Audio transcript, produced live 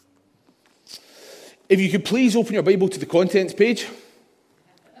If you could please open your Bible to the contents page.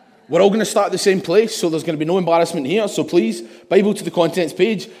 We're all going to start at the same place, so there's going to be no embarrassment here. So please, Bible to the contents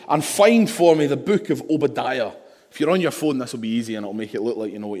page, and find for me the book of Obadiah. If you're on your phone, this will be easy, and it'll make it look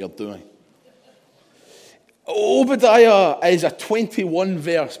like you know what you're doing. Obadiah is a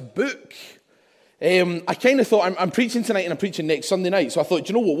 21-verse book. I kind of thought, I'm preaching tonight and I'm preaching next Sunday night, so I thought,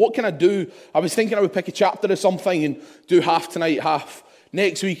 do you know what can I do? I was thinking I would pick a chapter of something and do half tonight, half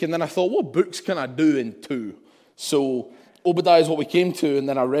next week, and then I thought, what books can I do in two? So Obadiah is what we came to, and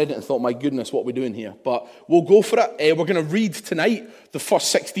then I read it and thought, my goodness, what are we doing here? But we'll go for it. We're going to read tonight the first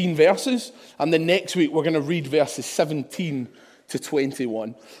 16 verses, and then next week we're going to read verses 17 to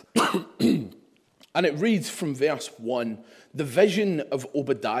 21. And it reads from verse 1, the vision of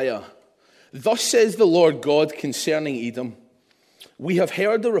Obadiah. Thus says the Lord God concerning Edom, we have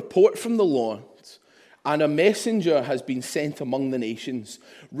heard a report from the Lord, and a messenger has been sent among the nations.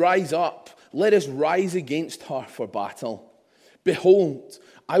 Rise up, let us rise against her for battle. Behold,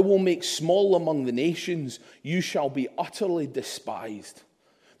 I will make small among the nations, you shall be utterly despised.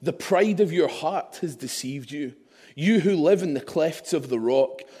 The pride of your heart has deceived you, you who live in the clefts of the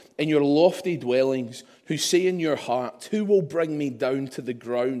rock, in your lofty dwellings, who say in your heart, who will bring me down to the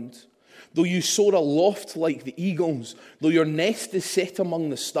ground? Though you soar aloft like the eagles, though your nest is set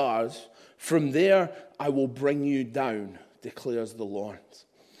among the stars, from there I will bring you down, declares the Lord.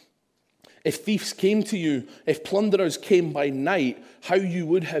 If thieves came to you, if plunderers came by night, how you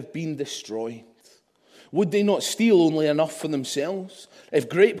would have been destroyed. Would they not steal only enough for themselves? If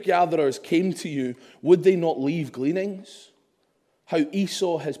grape gatherers came to you, would they not leave gleanings? How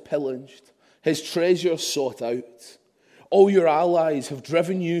Esau has pillaged, his treasure sought out. All your allies have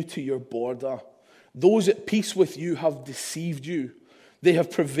driven you to your border. Those at peace with you have deceived you. They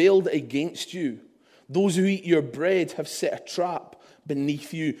have prevailed against you. Those who eat your bread have set a trap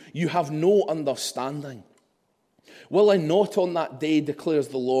beneath you. You have no understanding. Will I not on that day, declares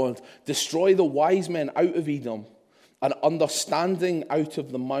the Lord, destroy the wise men out of Edom, and understanding out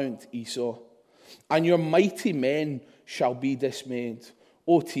of the Mount Esau? And your mighty men shall be dismayed,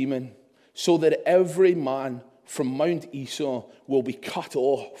 O Teman, so that every man from Mount Esau will be cut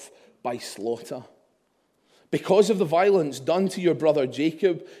off by slaughter. Because of the violence done to your brother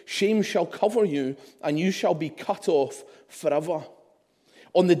Jacob, shame shall cover you, and you shall be cut off forever.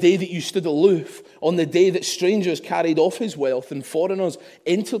 On the day that you stood aloof, on the day that strangers carried off his wealth and foreigners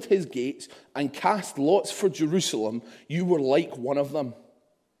entered his gates and cast lots for Jerusalem, you were like one of them.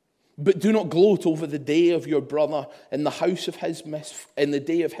 But do not gloat over the day of your brother in the house of in the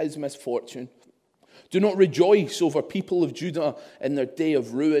day of his misfortune. Do not rejoice over people of Judah in their day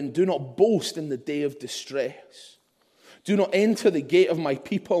of ruin. Do not boast in the day of distress. Do not enter the gate of my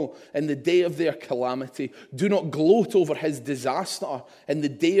people in the day of their calamity. Do not gloat over his disaster in the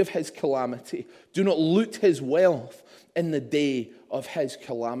day of his calamity. Do not loot his wealth in the day of his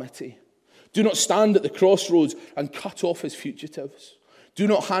calamity. Do not stand at the crossroads and cut off his fugitives. Do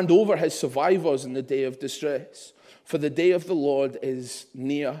not hand over his survivors in the day of distress, for the day of the Lord is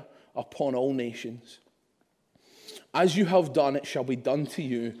near upon all nations. As you have done, it shall be done to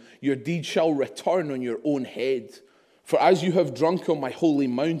you. Your deed shall return on your own head. For as you have drunk on my holy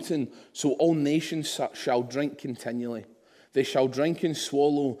mountain, so all nations shall drink continually. They shall drink and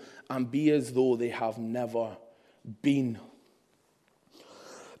swallow and be as though they have never been.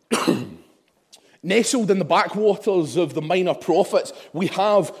 Nestled in the backwaters of the minor prophets, we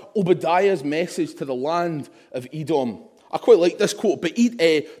have Obadiah's message to the land of Edom. I quite like this quote, but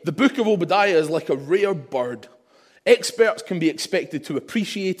the book of Obadiah is like a rare bird. Experts can be expected to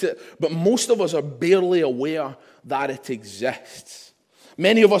appreciate it, but most of us are barely aware that it exists.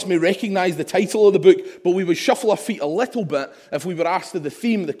 Many of us may recognize the title of the book, but we would shuffle our feet a little bit if we were asked of the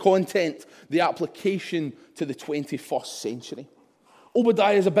theme, the content, the application to the 21st century.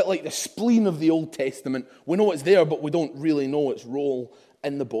 Obadiah is a bit like the spleen of the Old Testament. We know it's there, but we don't really know its role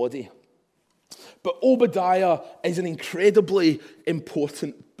in the body. But Obadiah is an incredibly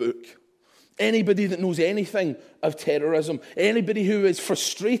important book. Anybody that knows anything of terrorism, anybody who is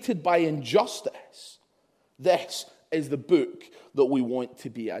frustrated by injustice, this is the book that we want to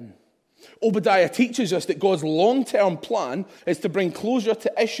be in. Obadiah teaches us that God's long-term plan is to bring closure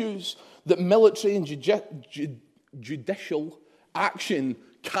to issues that military and judicial action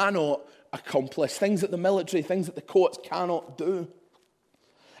cannot accomplish. Things that the military, things that the courts cannot do.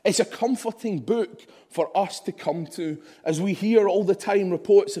 It's a comforting book for us to come to as we hear all the time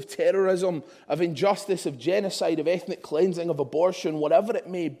reports of terrorism, of injustice, of genocide, of ethnic cleansing, of abortion, whatever it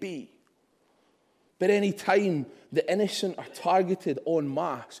may be. But any time the innocent are targeted en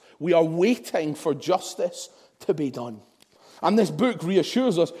masse, we are waiting for justice to be done. And this book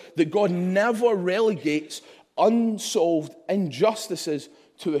reassures us that God never relegates unsolved injustices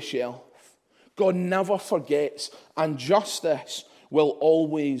to a shelf. God never forgets, and justice will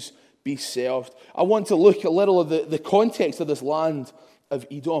always be served. I want to look a little at the context of this land of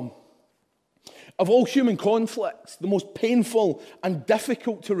Edom. Of all human conflicts, the most painful and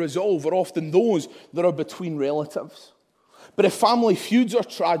difficult to resolve are often those that are between relatives. But if family feuds are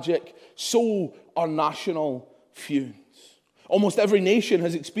tragic, so are national feuds. Almost every nation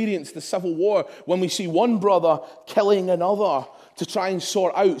has experienced the civil war when we see one brother killing another to try and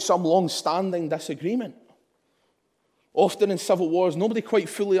sort out some long-standing disagreement. Often in civil wars, nobody quite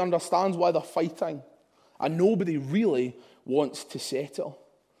fully understands why they're fighting, and nobody really wants to settle.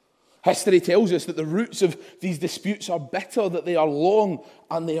 History tells us that the roots of these disputes are bitter, that they are long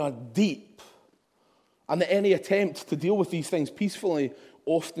and they are deep, and that any attempt to deal with these things peacefully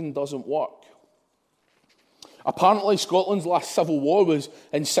often doesn't work. Apparently, Scotland's last civil war was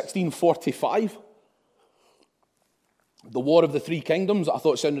in 1645. The War of the Three Kingdoms. I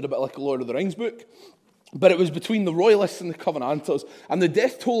thought it sounded a bit like a Lord of the Rings book. But it was between the Royalists and the Covenanters. And the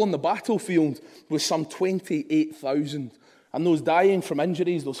death toll on the battlefield was some 28,000. And those dying from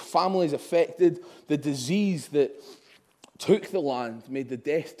injuries, those families affected, the disease that took the land made the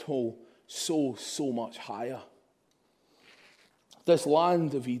death toll so much higher. This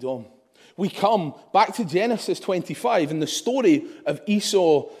land of Edom. We come back to Genesis 25 and the story of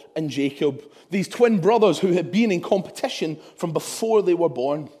Esau and Jacob, these twin brothers who had been in competition from before they were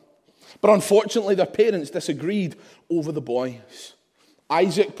born. But unfortunately, their parents disagreed over the boys.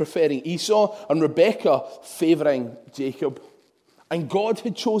 Isaac preferring Esau and Rebekah favouring Jacob. And God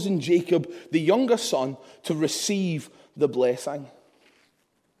had chosen Jacob, the younger son, to receive the blessing.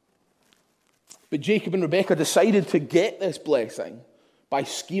 But Jacob and Rebekah decided to get this blessing by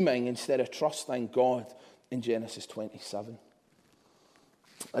scheming instead of trusting God in Genesis 27.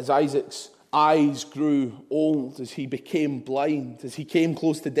 As Isaac's eyes grew old, as he became blind, as he came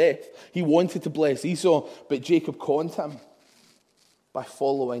close to death, he wanted to bless Esau, but Jacob conned him by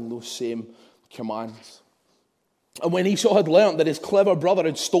following those same commands. And when Esau had learnt that his clever brother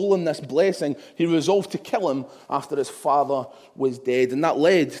had stolen this blessing, he resolved to kill him after his father was dead. And that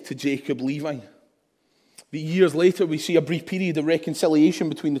led to Jacob leaving. The years later, we see a brief period of reconciliation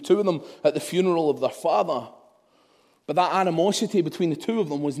between the two of them at the funeral of their father. But that animosity between the two of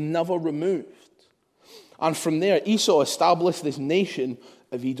them was never removed. And from there, Esau established this nation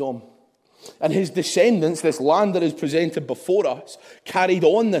of Edom. And his descendants, this land that is presented before us, carried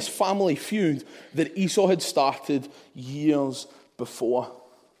on this family feud that Esau had started years before.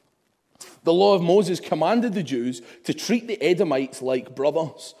 The law of Moses commanded the Jews to treat the Edomites like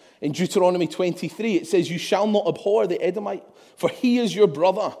brothers. In Deuteronomy 23, it says, "You shall not abhor the Edomite, for he is your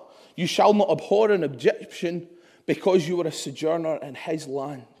brother. You shall not abhor an Egyptian, because you were a sojourner in his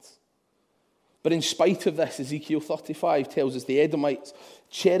land." But in spite of this, Ezekiel 35 tells us the Edomites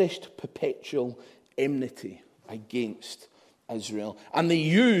cherished perpetual enmity against Israel. And they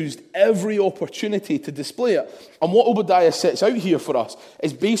used every opportunity to display it. And what Obadiah sets out here for us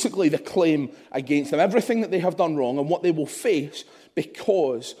is basically the claim against them. Everything that they have done wrong and what they will face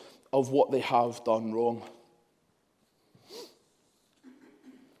because of what they have done wrong.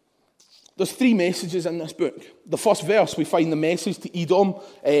 There's three messages in this book. The first verse, we find the message to Edom,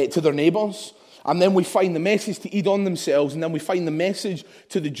 to their neighbours. And then we find the message to Edom themselves. And then we find the message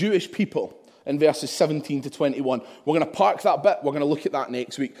to the Jewish people in verses 17 to 21. We're going to park that bit. We're going to look at that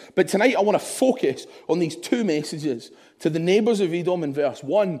next week. But tonight I want to focus on these two messages to the neighbours of Edom in verse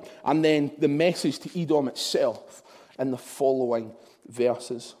 1, and then the message to Edom itself in the following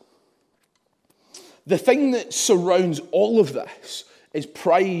verses. The thing that surrounds all of this is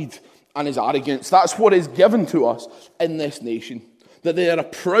pride and is arrogance. That's what is given to us in this nation. That they are a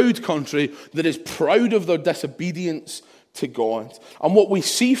proud country that is proud of their disobedience to God. And what we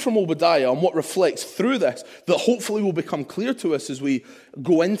see from Obadiah and what reflects through this, that hopefully will become clear to us as we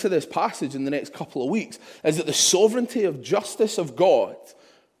go into this passage in the next couple of weeks, is that the sovereignty of justice of God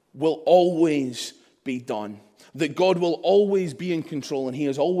will always be done. That God will always be in control and he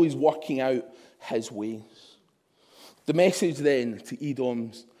is always working out his ways. The message then to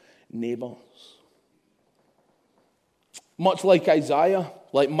Edom's neighbours. Much like Isaiah,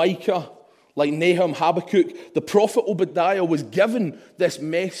 like Micah, like Nahum, Habakkuk, the prophet Obadiah was given this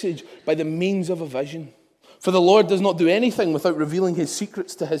message by the means of a vision. For the Lord does not do anything without revealing his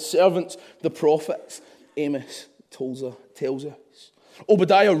secrets to his servants, the prophets, Amos tells us.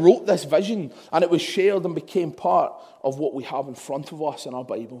 Obadiah wrote this vision, and it was shared and became part of what we have in front of us in our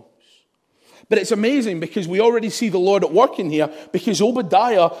Bibles. But it's amazing because we already see the Lord at work in here, because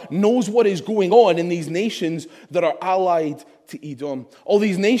Obadiah knows what is going on in these nations that are allied to Edom. All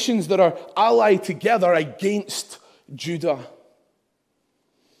these nations that are allied together against Judah.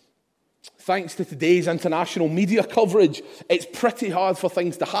 Thanks to today's international media coverage, it's pretty hard for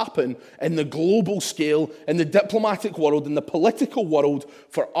things to happen in the global scale, in the diplomatic world, in the political world,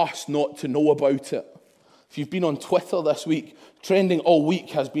 for us not to know about it. If you've been on Twitter this week, trending all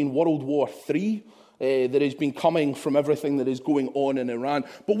week has been World War III. That has been coming from everything that is going on in Iran.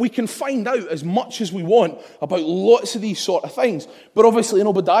 But we can find out as much as we want about lots of these sort of things. But obviously in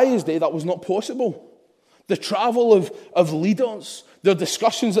Obadiah's day, that was not possible. The travel of leaders, their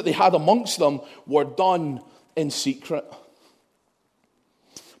discussions that they had amongst them were done in secret.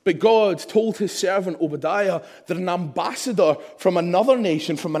 But God told his servant Obadiah that an ambassador from another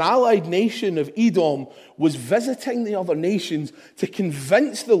nation, from an allied nation of Edom, was visiting the other nations to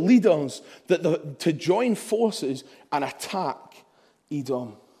convince the leaders to join forces and attack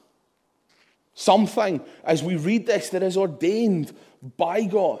Edom. Something, as we read this, that is ordained by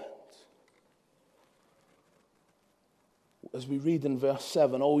God. As we read in verse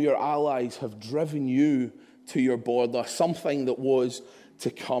 7, all your allies have driven you to your border, something that was to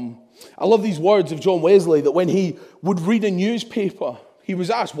come. I love these words of John Wesley, that when he would read a newspaper, he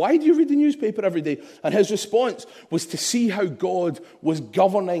was asked, why do you read the newspaper every day? And his response was to see how God was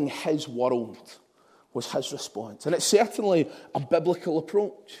governing his world, was his response. And it's certainly a biblical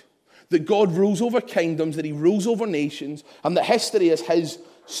approach, that God rules over kingdoms, that he rules over nations, and that history is his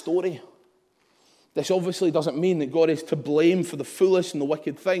story. This obviously doesn't mean that God is to blame for the foolish and the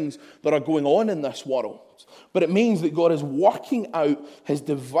wicked things that are going on in this world. But it means that God is working out his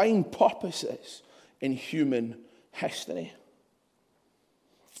divine purposes in human history.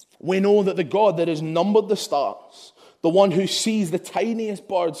 We know that the God that has numbered the stars, the one who sees the tiniest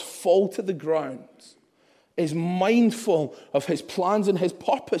birds fall to the ground, is mindful of his plans and his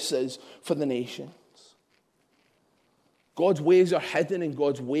purposes for the nations. God's ways are hidden and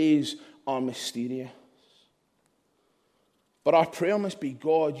God's ways are mysterious. But our prayer must be,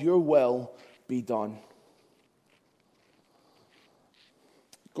 God, your will be done.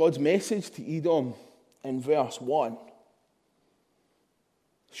 God's message to Edom in verse 1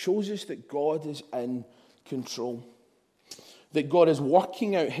 shows us that God is in control, that God is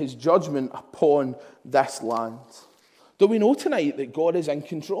working out his judgment upon this land. Do we know tonight that God is in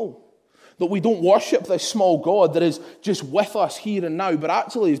control? That we don't worship this small God that is just with us here and now, but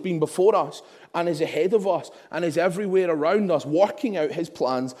actually has been before us and is ahead of us and is everywhere around us, working out his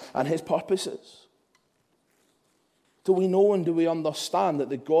plans and his purposes. Do we know and do we understand that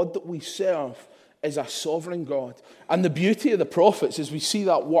the God that we serve is a sovereign God? And the beauty of the prophets, as we see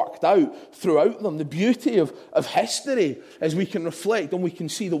that worked out throughout them, the beauty of history, as we can reflect and we can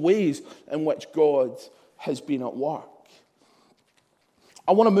see the ways in which God has been at work.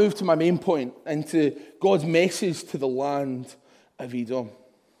 I want to move to my main point, into God's message to the land of Edom.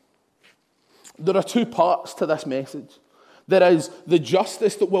 There are two parts to this message. There is the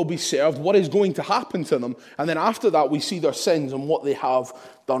justice that will be served, what is going to happen to them, and then after that we see their sins and what they have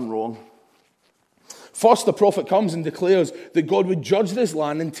done wrong. First, the prophet comes and declares that God would judge this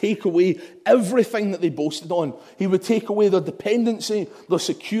land and take away everything that they boasted on. He would take away their dependency, their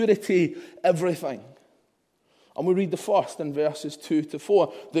security, everything. And we read the first in verses 2 to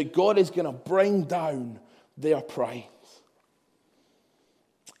 4, that God is going to bring down their pride.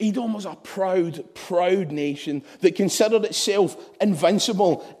 Edom was a proud nation that considered itself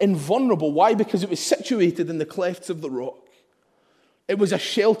invincible, invulnerable. Why? Because it was situated in the clefts of the rock. It was a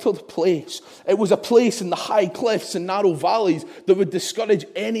sheltered place. It was a place in the high cliffs and narrow valleys that would discourage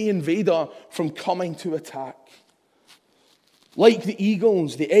any invader from coming to attack. Like the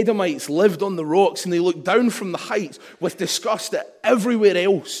eagles, the Edomites lived on the rocks and they looked down from the heights with disgust at everywhere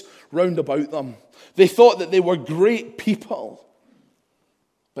else round about them. They thought that they were great people.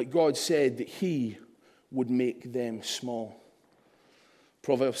 But God said that he would make them small.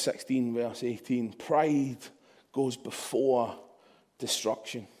 Proverbs 16 verse 18, pride goes before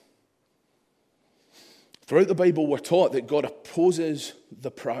destruction. Throughout the Bible we're taught that God opposes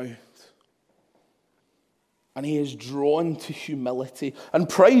the proud. And he is drawn to humility. And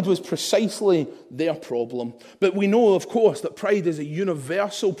pride was precisely their problem. But we know, of course, that pride is a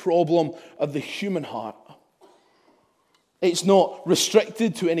universal problem of the human heart. It's not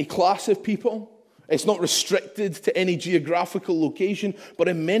restricted to any class of people. It's not restricted to any geographical location. But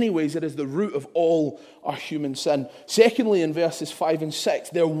in many ways, it is the root of all our human sin. Secondly, in verses 5 and 6,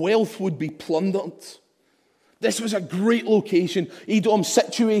 their wealth would be plundered. This was a great location. Edom,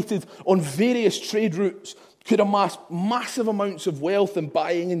 situated on various trade routes, could amass massive amounts of wealth in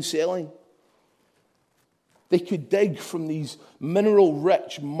buying and selling. They could dig from these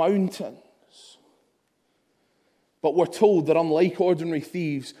mineral-rich mountains. But we're told that unlike ordinary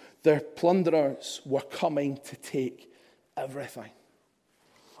thieves, their plunderers were coming to take everything.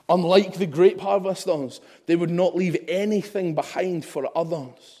 Unlike the grape harvesters, they would not leave anything behind for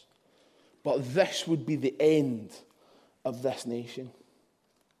others. But this would be the end of this nation.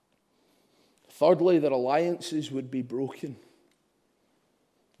 Thirdly, their alliances would be broken.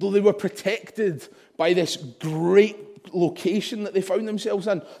 Though they were protected by this great location that they found themselves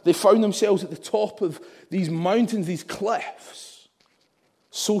in, they found themselves at the top of these mountains, these cliffs,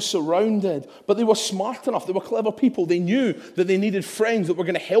 so surrounded. But they were smart enough, they were clever people. They knew that they needed friends that were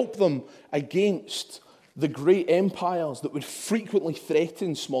going to help them against the great empires that would frequently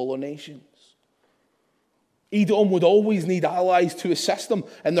threaten smaller nations. Edom would always need allies to assist them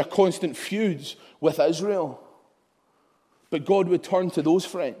in their constant feuds with Israel. But God would turn to those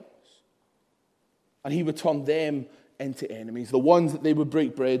friends, and he would turn them into enemies. The ones that they would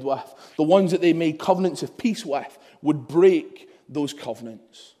break bread with, the ones that they made covenants of peace with, would break those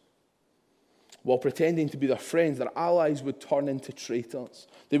covenants. While pretending to be their friends, their allies would turn into traitors.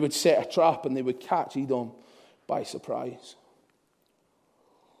 They would set a trap and they would catch Edom by surprise.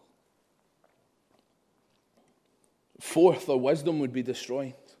 Fourth, their wisdom would be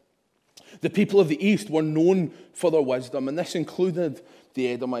destroyed. The people of the east were known for their wisdom, and this included the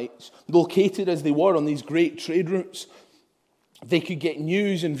Edomites. Located as they were on these great trade routes, they could get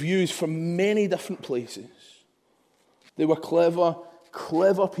news and views from many different places. They were clever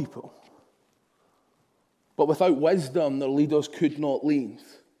people. But without wisdom, their leaders could not lead.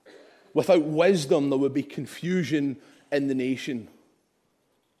 Without wisdom, there would be confusion in the nation.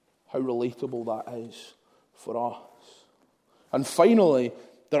 How relatable that is for us. And finally,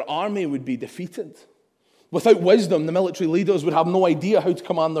 their army would be defeated. Without wisdom, the military leaders would have no idea how to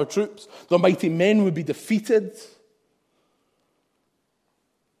command their troops. Their mighty men would be defeated.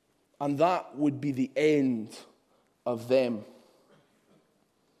 And that would be the end of them.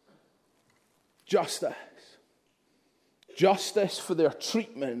 Justice. Justice for their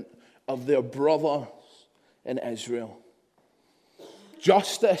treatment of their brothers in Israel.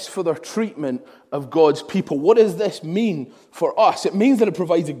 Justice for their treatment of God's people. What does this mean for us? It means that it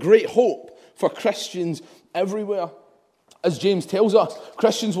provides a great hope for Christians everywhere. As James tells us,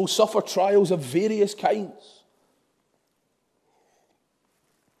 Christians will suffer trials of various kinds.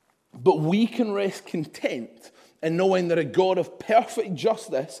 But we can rest content in knowing that a God of perfect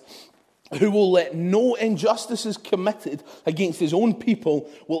justice, who will let no injustices committed against his own people,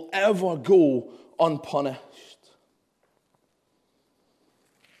 will ever go unpunished.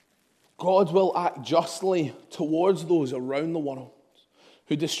 God will act justly towards those around the world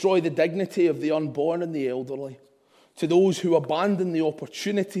who destroy the dignity of the unborn and the elderly, to those who abandon the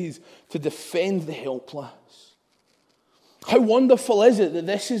opportunities to defend the helpless. How wonderful is it that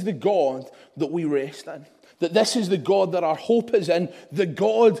this is the God that we rest in, that this is the God that our hope is in, the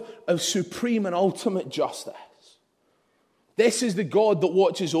God of supreme and ultimate justice. This is the God that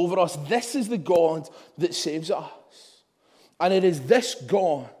watches over us. This is the God that saves us. And it is this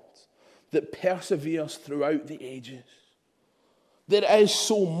God that perseveres throughout the ages. There is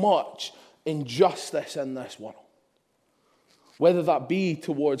so much injustice in this world, whether that be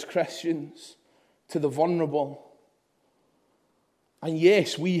towards Christians, to the vulnerable. And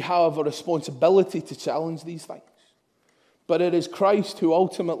yes, we have a responsibility to challenge these things. But it is Christ who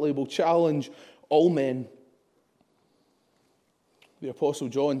ultimately will challenge all men. The Apostle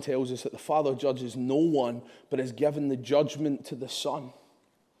John tells us that the Father judges no one, but has given the judgment to the Son.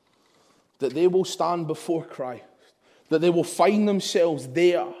 That they will stand before Christ, that they will find themselves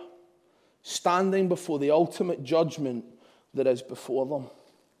there, standing before the ultimate judgment that is before them.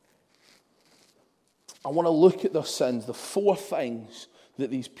 I want to look at their sins, the four things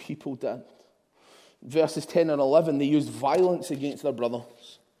that these people did. Verses 10 and 11, they used violence against their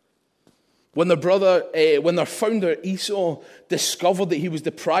brothers. When their founder Esau discovered that he was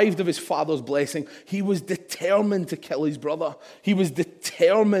deprived of his father's blessing, he was determined to kill his brother. He was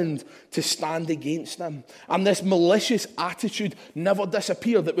determined to stand against him. And this malicious attitude never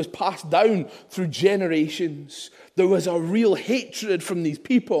disappeared. It was passed down through generations. There was a real hatred from these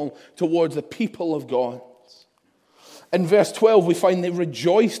people towards the people of God. In verse 12, we find they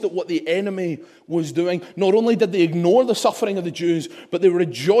rejoiced at what the enemy was doing. Not only did they ignore the suffering of the Jews, but they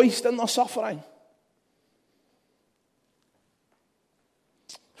rejoiced in their suffering.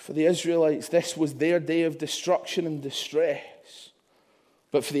 For the Israelites, this was their day of destruction and distress.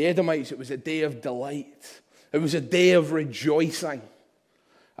 But for the Edomites, it was a day of delight. It was a day of rejoicing.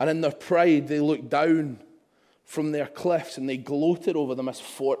 And in their pride, they looked down from their cliffs and they gloated over the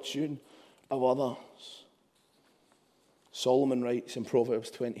misfortune of others. Solomon writes in Proverbs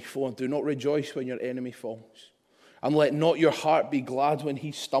 24, do not rejoice when your enemy falls, and let not your heart be glad when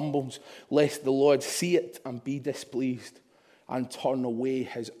he stumbles, lest the Lord see it and be displeased, and turn away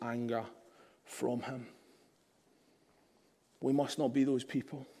his anger from him. We must not be those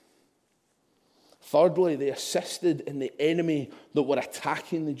people. Thirdly, they assisted in the enemy that were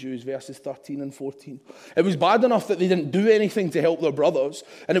attacking the Jews, verses 13 and 14. It was bad enough that they didn't do anything to help their brothers,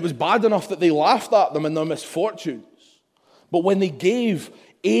 and it was bad enough that they laughed at them in their misfortunes. But when they gave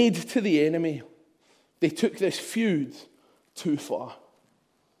aid to the enemy, they took this feud too far.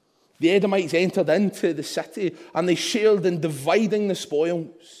 The Edomites entered into the city and they shared in dividing the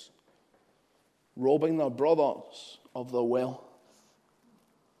spoils, robbing their brothers of their wealth.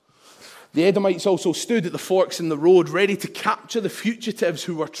 The Edomites also stood at the forks in the road, ready to capture the fugitives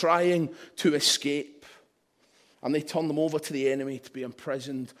who were trying to escape. And they turned them over to the enemy to be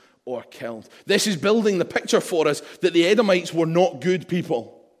imprisoned or killed. This is building the picture for us that the Edomites were not good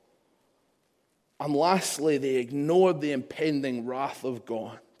people. And lastly, they ignored the impending wrath of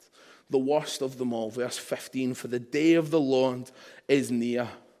God, the worst of them all. Verse 15, for the day of the Lord is near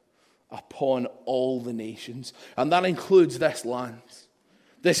upon all the nations. And that includes this land.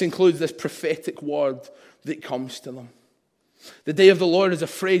 This includes this prophetic word that comes to them. The day of the Lord is a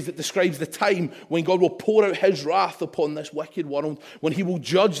phrase that describes the time when God will pour out his wrath upon this wicked world, when he will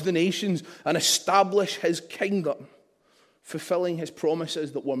judge the nations and establish his kingdom, fulfilling his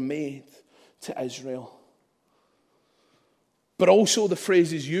promises that were made to Israel. But also the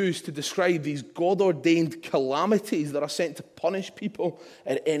phrase is used to describe these God-ordained calamities that are sent to punish people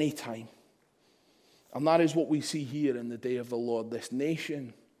at any time. And that is what we see here in the day of the Lord. This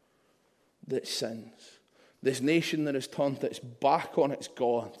nation that sins. This nation that has turned its back on its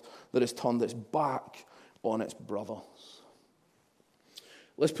God. That has turned its back on its brothers.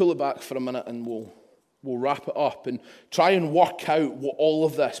 Let's pull it back for a minute and we'll wrap it up and try and work out what all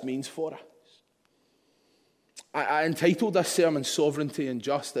of this means for us. I entitled this sermon Sovereignty and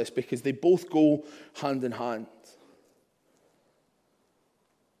Justice because they both go hand in hand.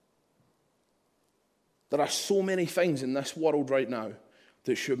 There are so many things in this world right now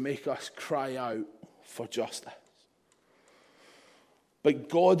that should make us cry out for justice. But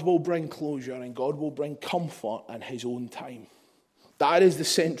God will bring closure and God will bring comfort in his own time. That is the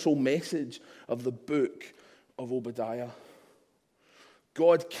central message of the book of Obadiah.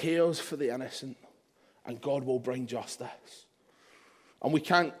 God cares for the innocent and God will bring justice. And we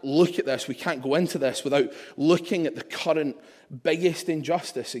can't look at this, we can't go into this without looking at the current biggest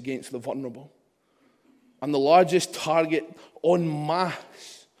injustice against the vulnerable. And the largest target en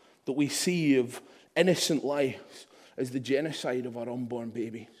masse that we see of innocent lives is the genocide of our unborn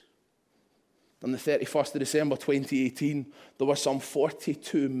babies. On the 31st of December 2018, there were some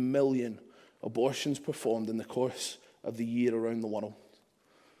 42 million abortions performed in the course of the year around the world.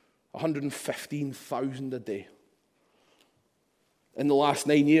 115,000 a day. In the last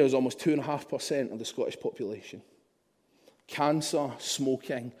 9 years, almost 2.5% of the Scottish population. Cancer,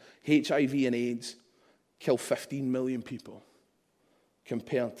 smoking, HIV and AIDS kill 15 million people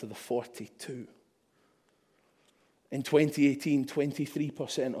compared to the 42. In 2018,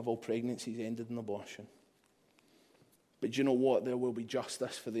 23% of all pregnancies ended in abortion. But do you know what? There will be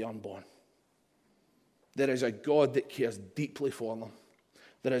justice for the unborn. There is a God that cares deeply for them.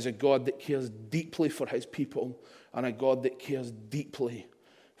 There is a God that cares deeply for his people and a God that cares deeply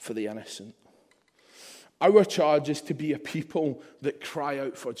for the innocent. Our charge is to be a people that cry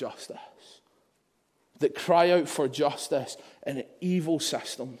out for justice. That cry out for justice in evil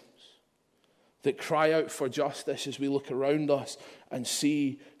systems. That cry out for justice as we look around us and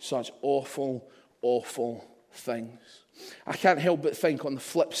see such awful, awful things. I can't help but think on the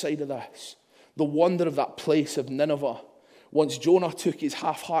flip side of this, the wonder of that place of Nineveh. Once Jonah took his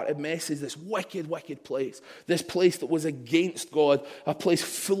half-hearted message, this wicked, wicked place, this place that was against God, a place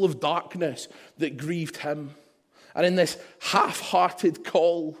full of darkness that grieved him. And in this half-hearted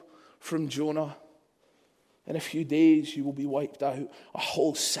call from Jonah, in a few days you will be wiped out. A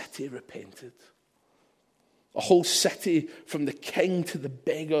whole city repented. A whole city from the king to the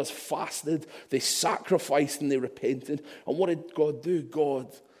beggars fasted. They sacrificed and they repented. And what did God do? God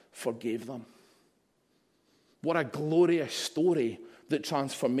forgave them. What a glorious story that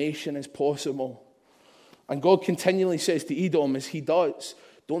transformation is possible. And God continually says to Edom as he does,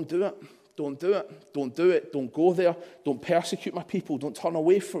 don't do it, don't do it, don't do it, don't go there, don't persecute my people, don't turn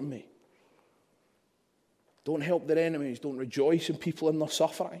away from me. Don't help their enemies, don't rejoice in people in their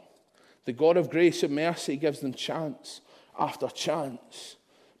suffering. The God of grace and mercy gives them chance after chance,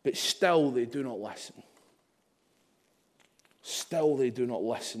 but still they do not listen. Still they do not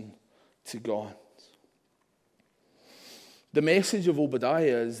listen to God. The message of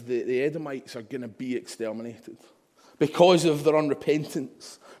Obadiah is that the Edomites are going to be exterminated because of their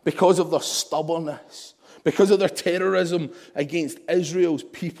unrepentance, because of their stubbornness, because of their terrorism against Israel's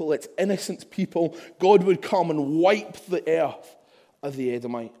people, its innocent people. God would come and wipe the earth of the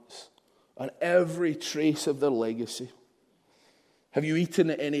Edomites and every trace of their legacy. Have you eaten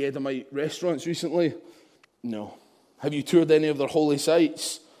at any Edomite restaurants recently? No. Have you toured any of their holy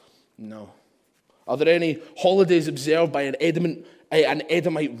sites? No. Are there any holidays observed by an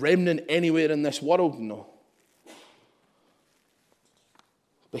Edomite remnant anywhere in this world? No.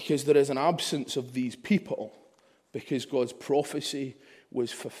 Because there is an absence of these people, because God's prophecy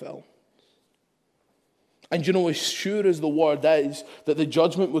was fulfilled. And you know, as sure as the word is that the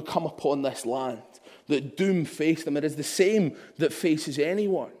judgment would come upon this land, that doom faced them, it is the same that faces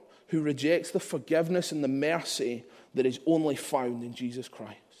anyone who rejects the forgiveness and the mercy that is only found in Jesus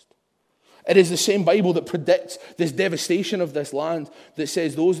Christ. It is the same Bible that predicts this devastation of this land, that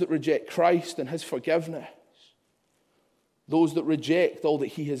says those that reject Christ and his forgiveness, those that reject all that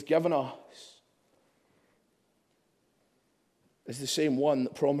he has given us, is the same one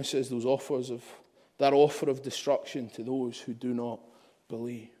that promises that offer of destruction to those who do not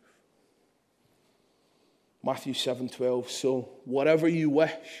believe. Matthew 7:12, so whatever you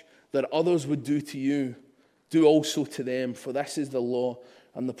wish that others would do to you, do also to them, for this is the law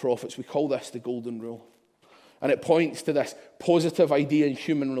and the prophets. We call this the golden rule. And it points to this positive idea in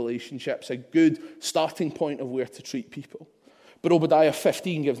human relationships, a good starting point of where to treat people. But Obadiah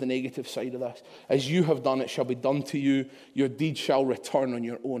 15 gives the negative side of this. As you have done, it shall be done to you. Your deed shall return on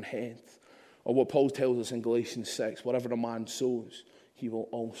your own head. Or what Paul tells us in Galatians 6, whatever a man sows, he will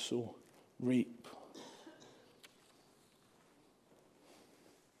also reap.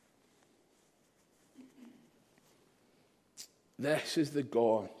 This is the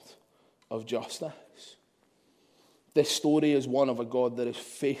God of justice. This story is one of a God that is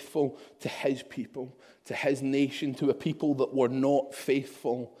faithful to his people, to his nation, to a people that were not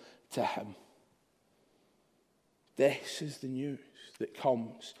faithful to him. This is the news that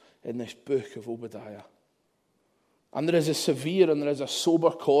comes in this book of Obadiah. And there is a severe and there is a sober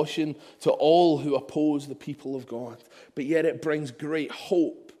caution to all who oppose the people of God. But yet it brings great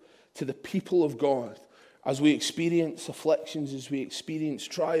hope to the people of God as we experience afflictions, as we experience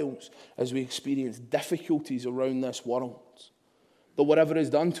trials, as we experience difficulties around this world. That whatever is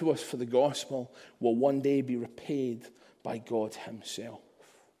done to us for the gospel will one day be repaid by God himself.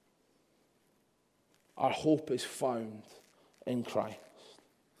 Our hope is found in Christ.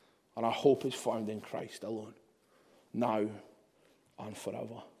 And our hope is found in Christ alone, now and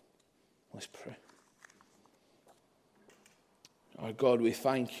forever. Let's pray. Our God, we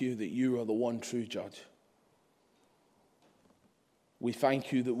thank you that you are the one true judge. We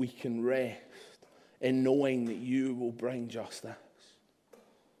thank you that we can rest in knowing that you will bring justice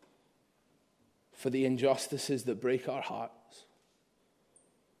for the injustices that break our hearts,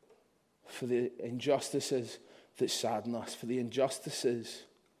 for the injustices that sadden us, for the injustices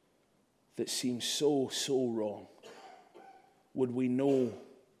that seem so, so wrong. Would we know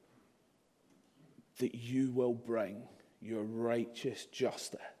that you will bring your righteous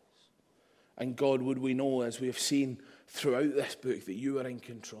justice? And God, would we know, as we have seen throughout this book, that you are in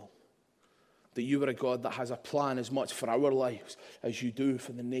control, that you are a God that has a plan as much for our lives as you do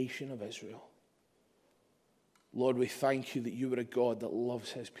for the nation of Israel. Lord, we thank you that you are a God that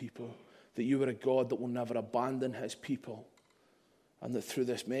loves his people, that you are a God that will never abandon his people, and that through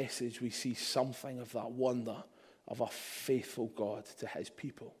this message we see something of that wonder of a faithful God to his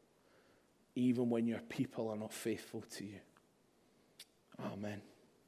people, even when your people are not faithful to you. Amen.